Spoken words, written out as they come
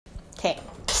Okay,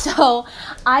 so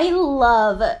I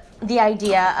love the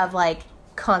idea of like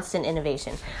constant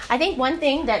innovation. I think one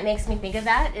thing that makes me think of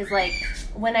that is like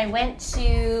when I went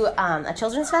to a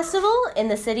children's festival in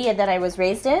the city that I was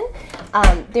raised in,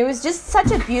 there was just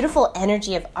such a beautiful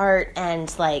energy of art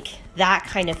and like that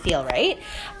kind of feel, right?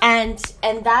 And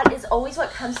that is always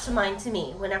what comes to mind to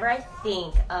me whenever I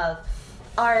think of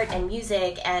art and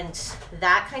music and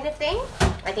that kind of thing.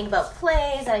 I think about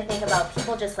plays and I think about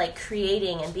people just like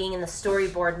creating and being in the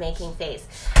storyboard making phase.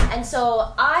 And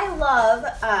so I love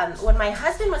when my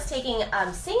husband was taking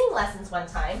singing lessons one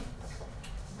time,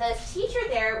 the teacher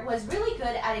there was really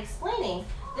good at explaining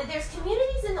that there's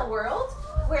communities in the world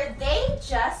where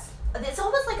it's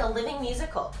almost like a living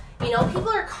musical. You know, people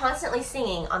are constantly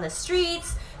singing on the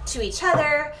streets, to each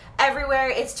other,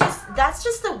 everywhere. That's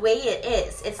just the way it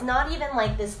is. It's not even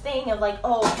like this thing of like,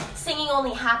 oh, singing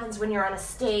only happens when you're on a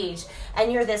stage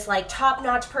and you're this like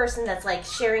top-notch person that's like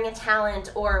sharing a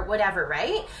talent or whatever,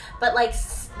 right? But like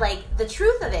the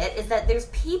truth of it is that there's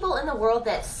people in the world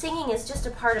that singing is just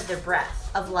a part of their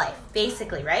breath of life,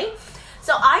 basically, right?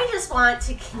 So I just want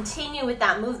to continue with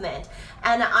that movement.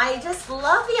 And I just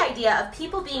love the idea of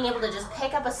people being able to just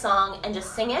pick up a song and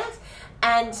just sing it.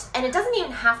 And it doesn't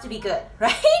even have to be good,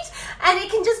 right? And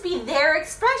it can just be their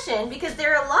expression because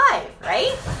they're alive,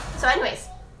 right? So anyways,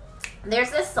 there's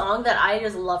this song that I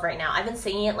just love right now. I've been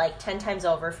singing it like 10 times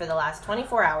over for the last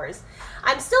 24 hours.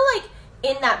 I'm still like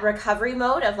in that recovery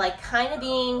mode of like kind of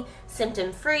being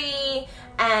symptom free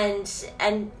and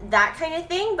that kind of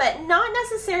thing, but not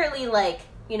necessarily like,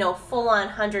 you know, full on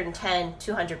 110,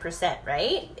 200%,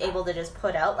 right? Able to just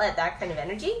put out like that kind of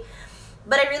energy.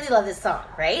 But I really love this song,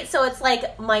 right? So it's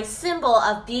like my symbol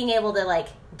of being able to like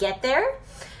get there.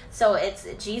 So it's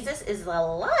Jesus is the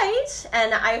light.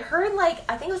 And I heard like,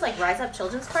 I think it was like Rise Up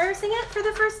Children's Choir sing it for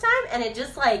the first time. And it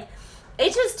just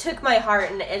took my heart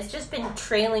and it's just been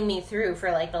trailing me through for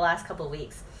like the last couple of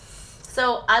weeks.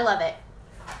 So I love it.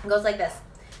 It goes like this.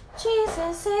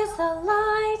 Jesus is the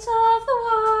light of the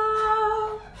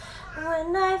world.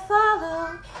 When I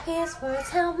follow his words,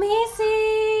 help me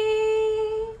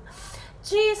see.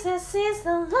 Jesus is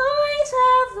the light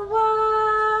of the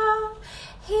world.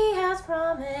 He has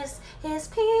promised his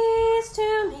peace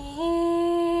to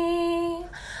me.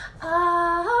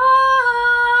 Hallelujah.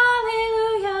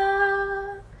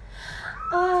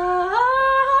 Hallelujah.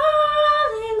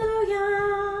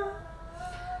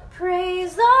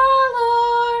 Praise the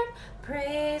Lord.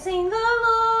 Praising the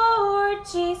Lord.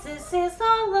 Jesus is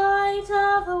the light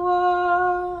of the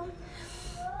world.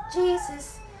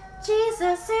 Jesus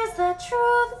is the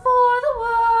truth for the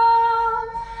world.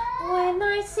 When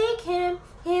I seek him,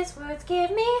 his words give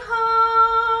me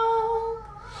hope.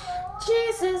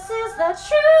 Jesus is the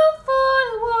truth for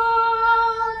the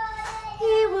world.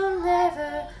 He will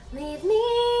never leave me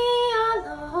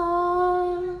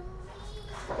alone.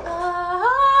 Hallelujah.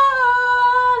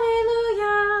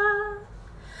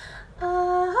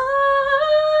 Hallelujah.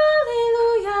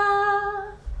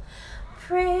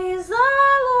 Praise the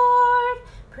Lord.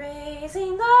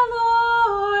 Praising the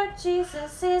Lord,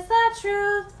 Jesus is the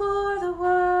truth for the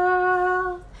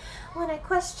world. When I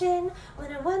question,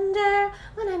 when I wonder,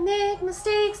 when I make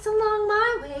mistakes along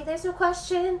my way, there's no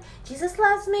question. Jesus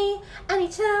loves me and he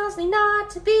tells me not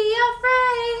to be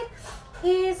afraid.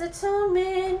 His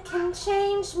atonement can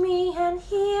change me and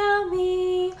heal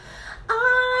me.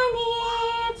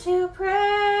 I need to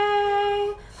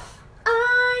pray.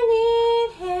 I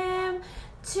need him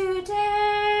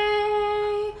today.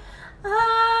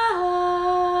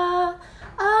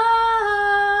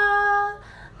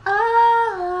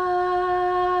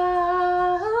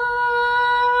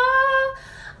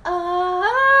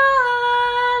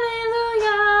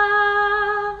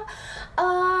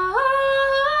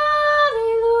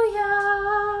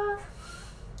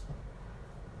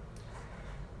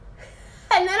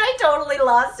 And then I totally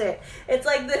lost it. It's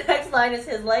like the next line is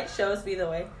his light shows me the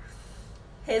way.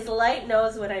 His light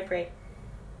knows when I pray.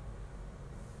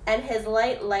 And his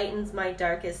light lightens my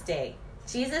darkest day.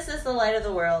 Jesus is the light of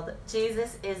the world.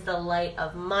 Jesus is the light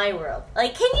of my world.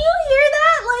 Like, can you hear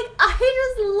that? Like, I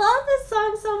just love this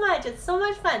song so much. It's so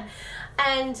much fun.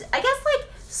 And I guess, like,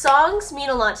 songs mean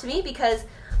a lot to me because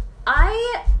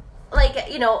I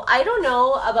don't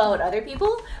know about other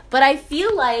people, but I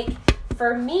feel like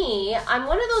for me, I'm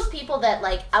one of those people that,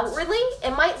 like, outwardly,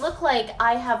 it might look like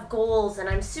I have goals and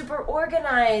I'm super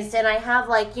organized and I have,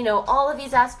 like, you know, all of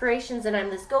these aspirations and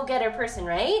I'm this go-getter person,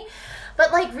 right?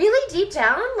 But, like, really deep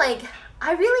down, like,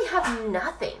 I really have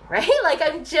nothing, right? Like,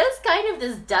 I'm just kind of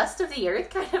this dust of the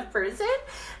earth kind of person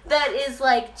that is,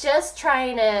 like, just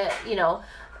trying to, you know,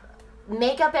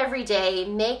 make up every day,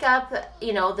 make up,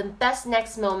 you know, the best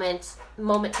next moment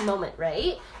to moment,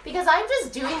 right? Because I'm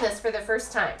just doing this for the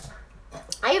first time.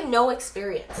 I have no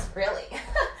experience, really.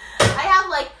 I have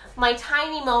like my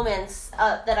tiny moments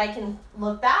that I can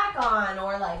look back on,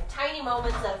 or like tiny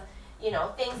moments of, you know,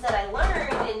 things that I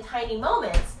learned in tiny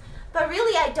moments. But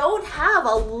really, I don't have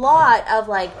a lot of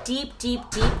like deep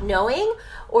knowing,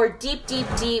 or deep,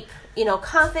 you know,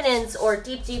 confidence, or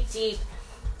deep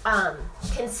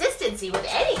consistency with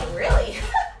anything, really.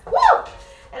 Woo!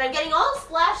 And I'm getting all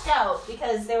splashed out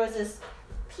because there was this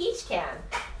peach can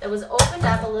that was opened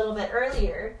up a little bit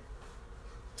earlier,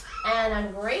 and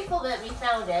I'm grateful that we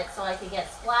found it so I could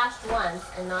get splashed once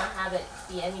and not have it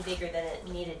be any bigger than it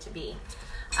needed to be.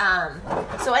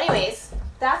 So anyways,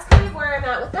 that's kind of where I'm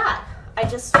at with that. I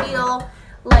just feel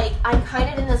like I'm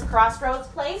kind of in this crossroads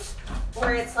place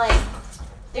where it's like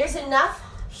there's enough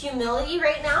humility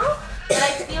right now, but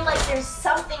I feel like there's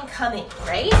something coming,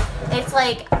 right? It's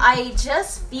like I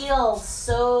just feel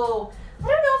so, I don't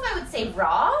know if I would say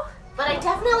raw, but I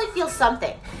definitely feel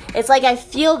something. It's like I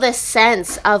feel this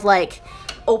sense of like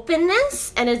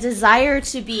openness and a desire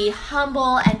to be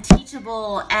humble and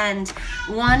teachable and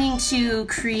wanting to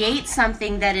create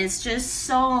something that is just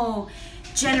so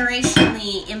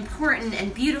generationally important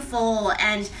and beautiful.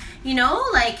 And, you know,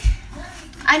 like,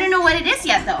 I don't know what it is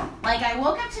yet though. Like, I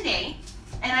woke up today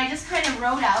and I just kind of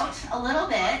wrote out a little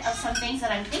bit of some things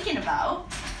that I'm thinking about,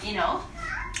 you know,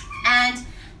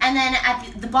 and then at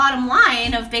the bottom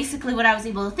line of basically what I was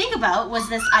able to think about was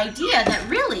this idea that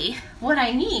really what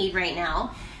I need right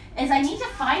now is I need to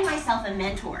find myself a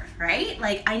mentor, right?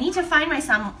 Like, I need to find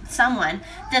myself someone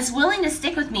that's willing to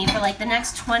stick with me for like the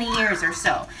next 20 years or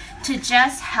so to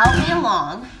just help me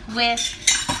along with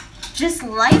just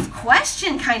life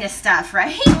question kind of stuff,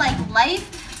 right? Like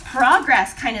life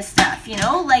progress kind of stuff, you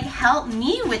know, like help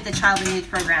me with the child and youth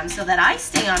program so that I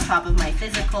stay on top of my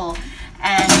physical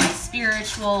and my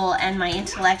spiritual and my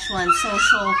intellectual and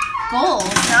social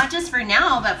goals, not just for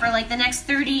now, but for like the next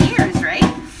 30 years, right?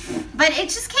 But it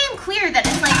just came clear that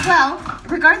it's like, well,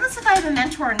 regardless if I have a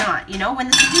mentor or not, you know, when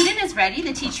the student is ready,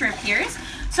 the teacher appears.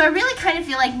 So I really kind of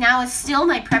feel like now is still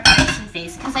my preparation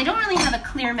phase because I don't really have a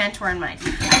clear mentor in mind.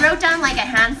 I wrote down like a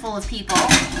handful of people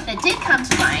that did come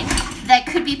to mind that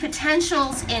could be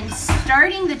potentials in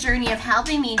starting the journey of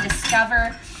helping me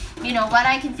discover, you know, what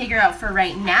I can figure out for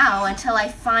right now until I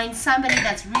find somebody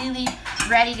that's really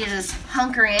ready to just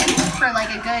hunker in for like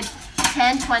a good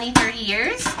 10, 20, 30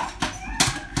 years.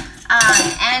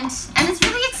 And it's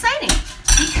really exciting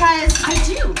because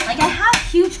I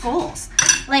have huge goals,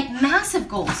 like massive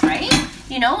goals, right?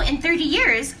 You know, in 30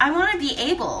 years, I want to be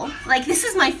able, like, this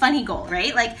is my funny goal,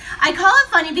 right? Like, I call it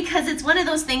funny because it's one of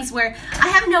those things where I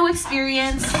have no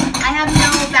experience, I have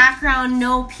no background,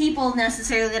 no people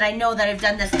necessarily that I know that have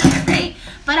done this, right?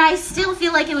 But I still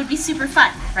feel like it would be super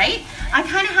fun, right? I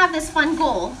kind of have this fun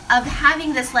goal of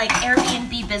having this, like,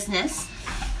 Airbnb business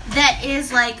that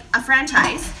is like a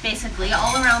franchise, basically,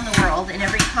 all around the world, in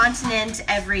every continent,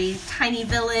 every tiny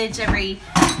village, every,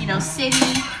 you know,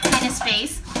 city kind of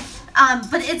space.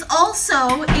 But it's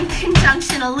also in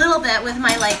conjunction a little bit with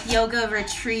my like yoga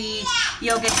retreat,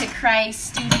 yoga to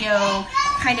Christ studio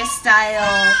kind of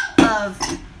style of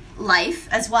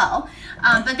life as well.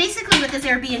 But basically with this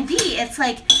Airbnb, it's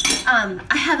like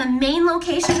I have a main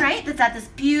location, right, that's at this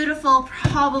beautiful,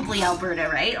 probably Alberta,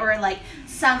 right, or like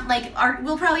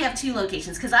we'll probably have two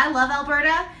locations because I love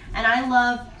Alberta and I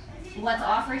love what's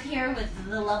offered here with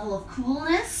the level of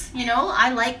coolness. You know,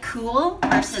 I like cool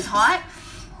versus hot.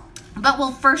 But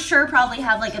we'll for sure probably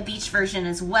have like a beach version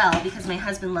as well because my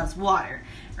husband loves water,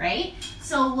 right?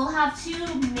 So we'll have two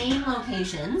main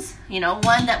locations, you know,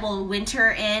 one that will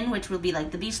winter in, which will be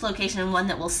like the beach location, and one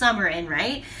that will summer in,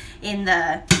 right? In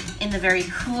the very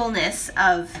coolness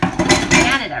of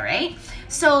Canada, right?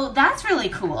 So that's really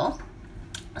cool.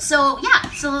 So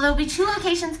yeah, so there'll be two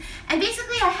locations, and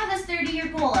basically I have this 30-year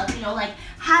goal of, you know, like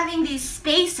having these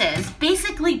spaces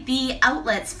basically be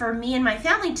outlets for me and my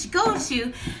family to go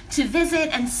to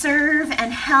visit and serve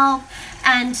and help,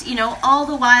 and, you know, all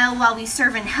the while we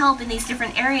serve and help in these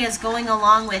different areas, going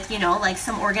along with, you know, like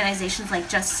some organizations like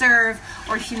Just Serve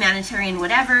or humanitarian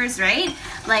whatevers, right?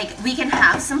 Like we can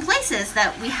have some places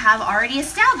that we have already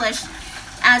established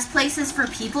as places for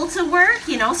people to work,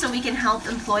 you know, so we can help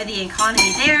employ the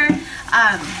economy there.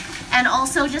 And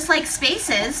also just like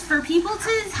spaces for people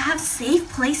to have safe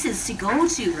places to go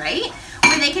to, right?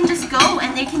 Where they can just go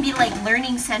and they can be like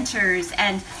learning centers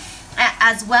and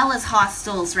as well as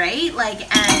hostels, right? Like,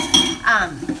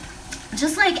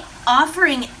 just like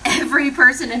offering every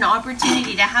person an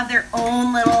opportunity to have their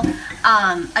own little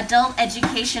adult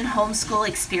education homeschool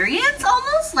experience,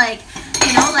 almost like,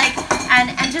 you know, like,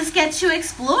 and just get to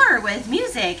explore with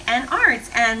music and arts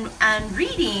and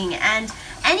reading and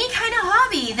any kind of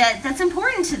hobby that's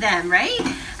important to them, right?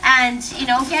 And, you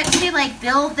know, get to like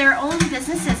build their own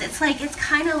businesses. It's like, it's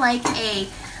kind of like a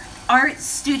art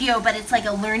studio, but it's like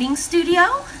a learning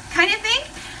studio kind of thing.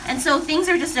 And so things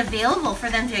are just available for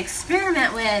them to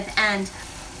experiment with and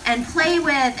play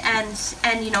with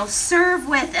and you know, serve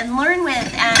with and learn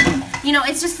with. And, you know,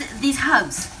 it's just these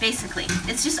hubs, basically.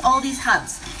 It's just all these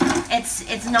hubs.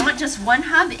 It's not just one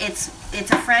hub. It's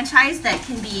a franchise that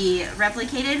can be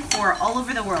replicated for all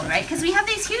over the world, right? Because we have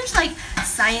these huge like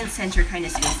science center kind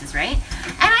of spaces, right?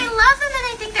 And I love them and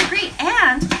I think they're great.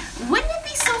 And wouldn't it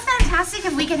be so fantastic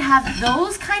if we could have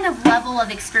those kind of level of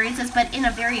experiences, but in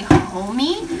a very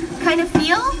homey kind of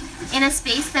feel, in a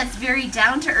space that's very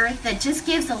down to earth, that just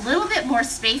gives a little bit more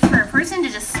space for a person to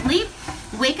just sleep,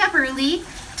 wake up early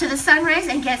to the sunrise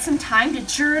and get some time to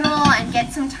journal and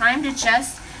get some time to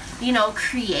just, you know,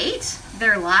 create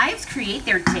their lives, create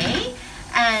their day,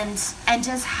 and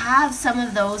just have some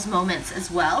of those moments as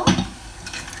well.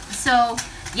 So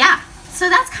yeah, so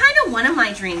that's kind of one of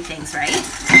my dream things, right?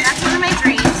 That's one of my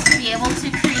dreams, to be able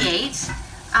to create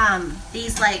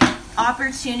these like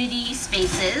opportunity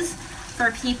spaces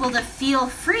for people to feel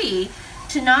free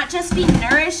to not just be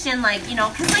nourished and like, you know,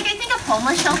 because like I think of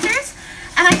homeless shelters.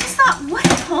 And I just thought, what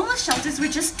if homeless shelters were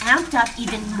just amped up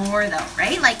even more though,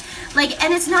 right? Like,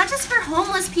 and it's not just for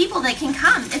homeless people that can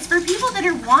come. It's for people that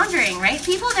are wandering, right?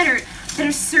 People that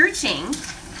are searching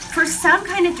for some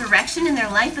kind of direction in their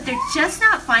life, but they're just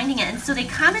not finding it. And so they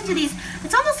come into these,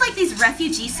 it's almost like these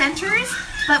refugee centers,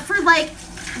 but for like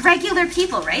regular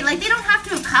people, right? Like they don't have to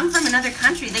have come from another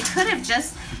country. They could have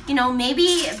just, you know,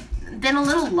 maybe been a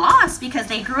little lost because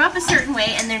they grew up a certain way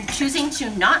and they're choosing to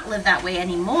not live that way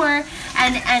anymore,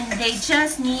 and they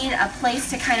just need a place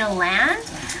to kind of land,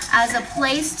 as a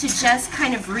place to just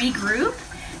kind of regroup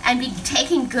and be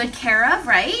taken good care of,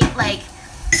 right? Like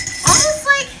almost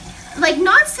like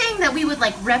not saying that we would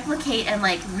like replicate and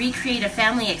like recreate a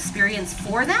family experience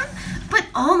for them, but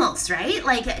almost, right?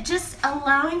 Like just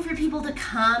allowing for people to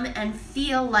come and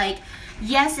feel like,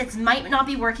 yes, it might not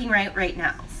be working right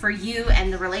now for you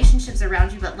and the relationships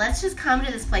around you, but let's just come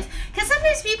to this place. Because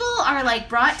sometimes people are like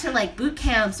brought to like boot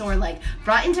camps or like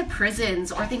brought into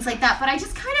prisons or things like that, but I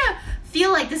just kind of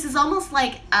feel like this is almost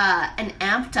like an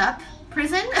amped up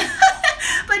prison,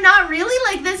 but not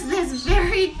really. Like this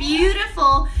very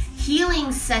beautiful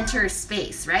healing center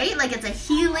space, right? Like it's a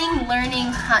healing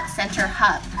learning center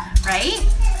hub, right?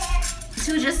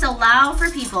 To just allow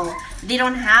for people, they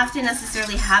don't have to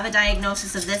necessarily have a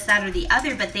diagnosis of this, that, or the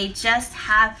other, but they just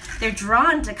have, they're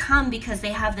drawn to come because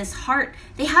they have this heart,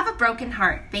 they have a broken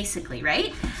heart, basically,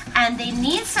 right? And they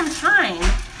need some time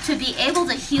to be able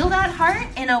to heal that heart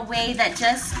in a way that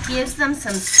just gives them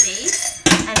some space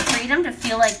and freedom to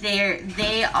feel like they're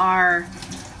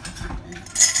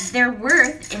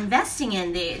worth investing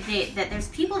in. That there's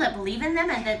people that believe in them,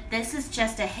 and that this is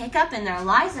just a hiccup in their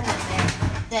lives, and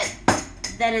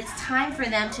that it's time for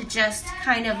them to just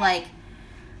kind of like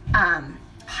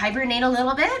hibernate a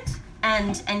little bit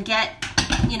and get,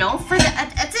 you know,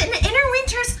 it's an inner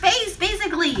winter space,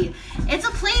 basically. It's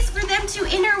a place for them to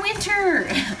inner winter.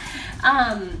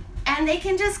 And they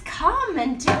can just come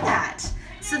and do that.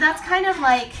 So that's kind of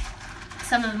like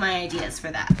some of my ideas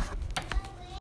for that.